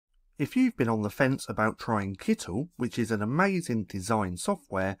If you've been on the fence about trying Kittl, which is an amazing design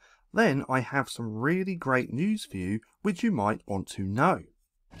software, then I have some really great news for you which you might want to know.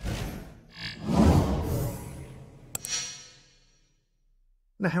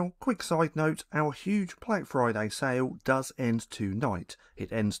 Now, quick side note, our huge Black Friday sale does end tonight.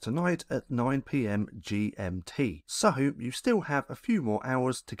 It ends tonight at 9 PM GMT. So you still have a few more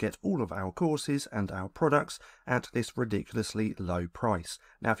hours to get all of our courses and our products at this ridiculously low price.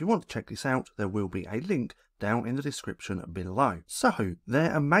 Now, if you want to check this out, there will be a link down in the description below. So,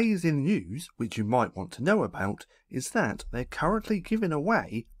 their amazing news, which you might want to know about, is that they're currently giving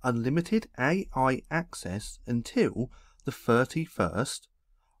away unlimited AI access until the 31st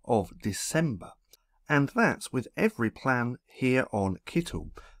of December, and that's with every plan here on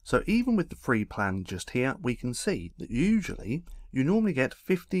Kittl. So even with the free plan just here, we can see that usually you normally get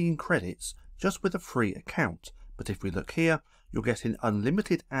 15 credits just with a free account, but if we look here, you're getting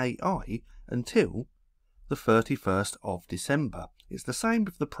unlimited AI until the 31st of December. It's the same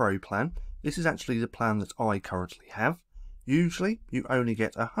with the Pro plan. This is actually the plan that I currently have. Usually you only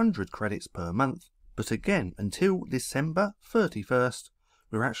get 100 credits per month, but again until December 31st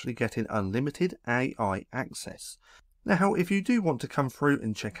we're actually getting unlimited AI access. Now, if you do want to come through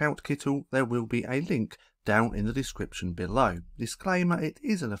and check out Kittl, there will be a link down in the description below. Disclaimer, it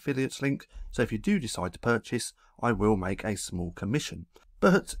is an affiliate link, so if you do decide to purchase, I will make a small commission.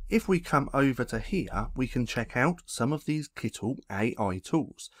 But if we come over to here, we can check out some of these Kittl AI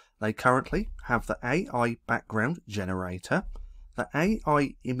tools. They currently have the AI background generator, the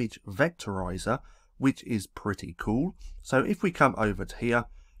AI image vectorizer, which is pretty cool. So if we come over to here,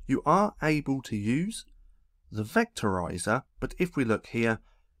 you are able to use the vectorizer, but if we look here,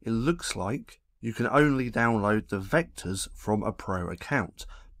 it looks like you can only download the vectors from a pro account.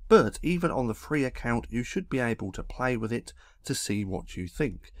 But even on the free account, you should be able to play with it to see what you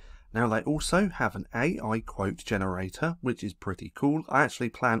think. Now, they also have an AI quote generator, which is pretty cool. I actually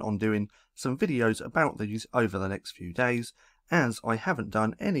plan on doing some videos about these over the next few days, as I haven't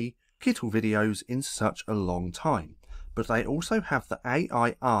done any Kittl videos in such a long time. But they also have the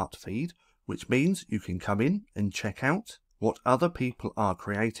AI art feed, which means you can come in and check out what other people are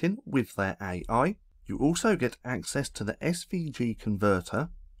creating with their AI. You also get access to the SVG converter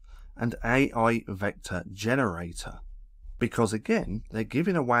and AI vector generator, because again they're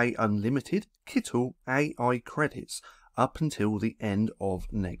giving away unlimited Kittl AI credits up until the end of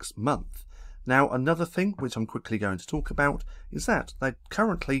next month. Now, another thing which I'm quickly going to talk about is that they're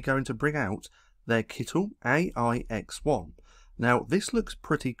currently going to bring out their Kittl AI X1. Now, this looks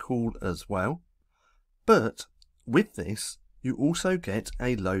pretty cool as well, but with this, you also get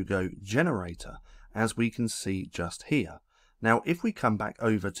a logo generator, as we can see just here. Now, if we come back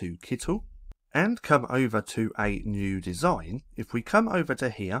over to Kittl and come over to a new design, if we come over to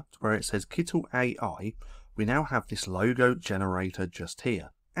here where it says Kittl AI, we now have this logo generator just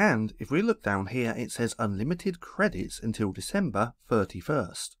here. And if we look down here, it says unlimited credits until December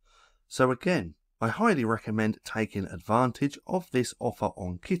 31st. So again, I highly recommend taking advantage of this offer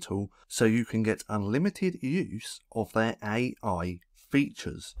on Kittl so you can get unlimited use of their AI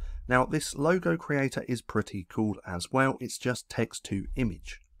features. Now, this logo creator is pretty cool as well. It's just text to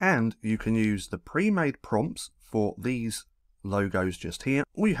image. And you can use the pre-made prompts for these logos just here.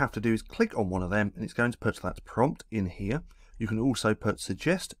 All you have to do is click on one of them and it's going to put that prompt in here. You can also put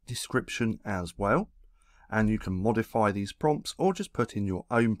suggest description as well, and you can modify these prompts or just put in your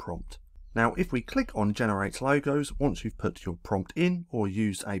own prompt. Now, if we click on generate logos, once you've put your prompt in or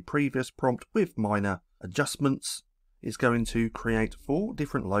used a previous prompt with minor adjustments, it's going to create 4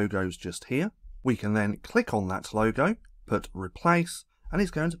 different logos just here. We can then click on that logo, put replace, and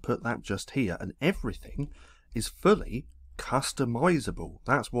it's going to put that just here, and everything is fully customizable.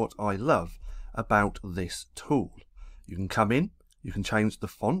 That's what I love about this tool. You can come in, you can change the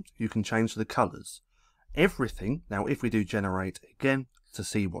font, you can change the colors. Everything, now if we do generate again to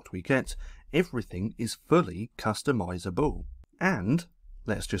see what we get, everything is fully customizable. And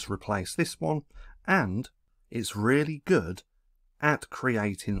let's just replace this one, and it's really good at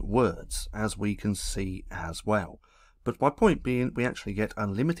creating words, as we can see as well. But my point being, we actually get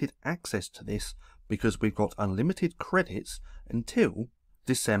unlimited access to this because we've got unlimited credits until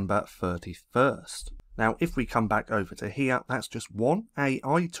December 31st. Now, if we come back over to here, that's just one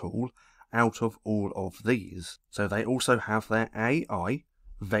AI tool out of all of these. So they also have their AI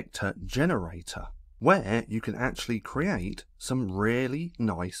vector generator, where you can actually create some really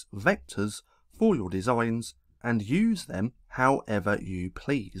nice vectors for your designs and use them however you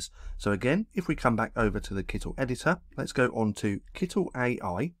please. So again, if we come back over to the Kittl editor, let's go on to Kittl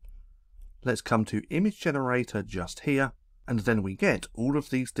AI. Let's come to image generator just here. And then we get all of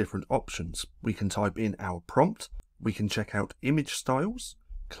these different options. We can type in our prompt, we can check out image styles,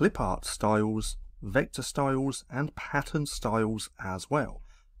 clip art styles, vector styles, and pattern styles as well.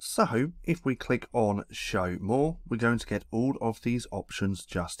 So if we click on show more, we're going to get all of these options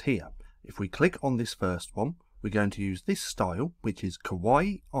just here. If we click on this first one, we're going to use this style, which is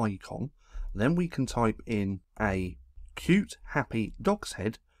kawaii icon. Then we can type in a cute happy dog's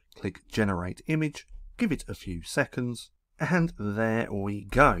head, click generate image, give it a few seconds, and there we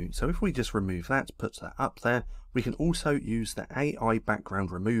go. So if we just remove that, put that up there, we can also use the AI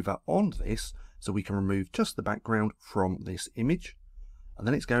background remover on this, so we can remove just the background from this image, and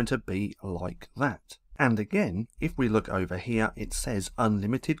then it's going to be like that. And again, if we look over here, it says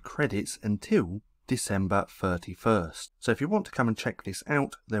unlimited credits until December 31st. So if you want to come and check this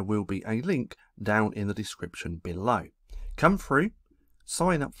out, there will be a link down in the description below. Come through,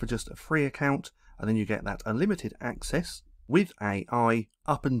 sign up for just a free account, and then you get that unlimited access with AI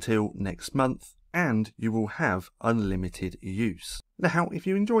up until next month, and you will have unlimited use. Now, if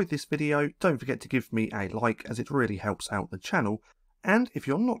you enjoyed this video, don't forget to give me a like, as it really helps out the channel. And if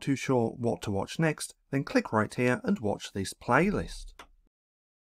you're not too sure what to watch next, then click right here and watch this playlist.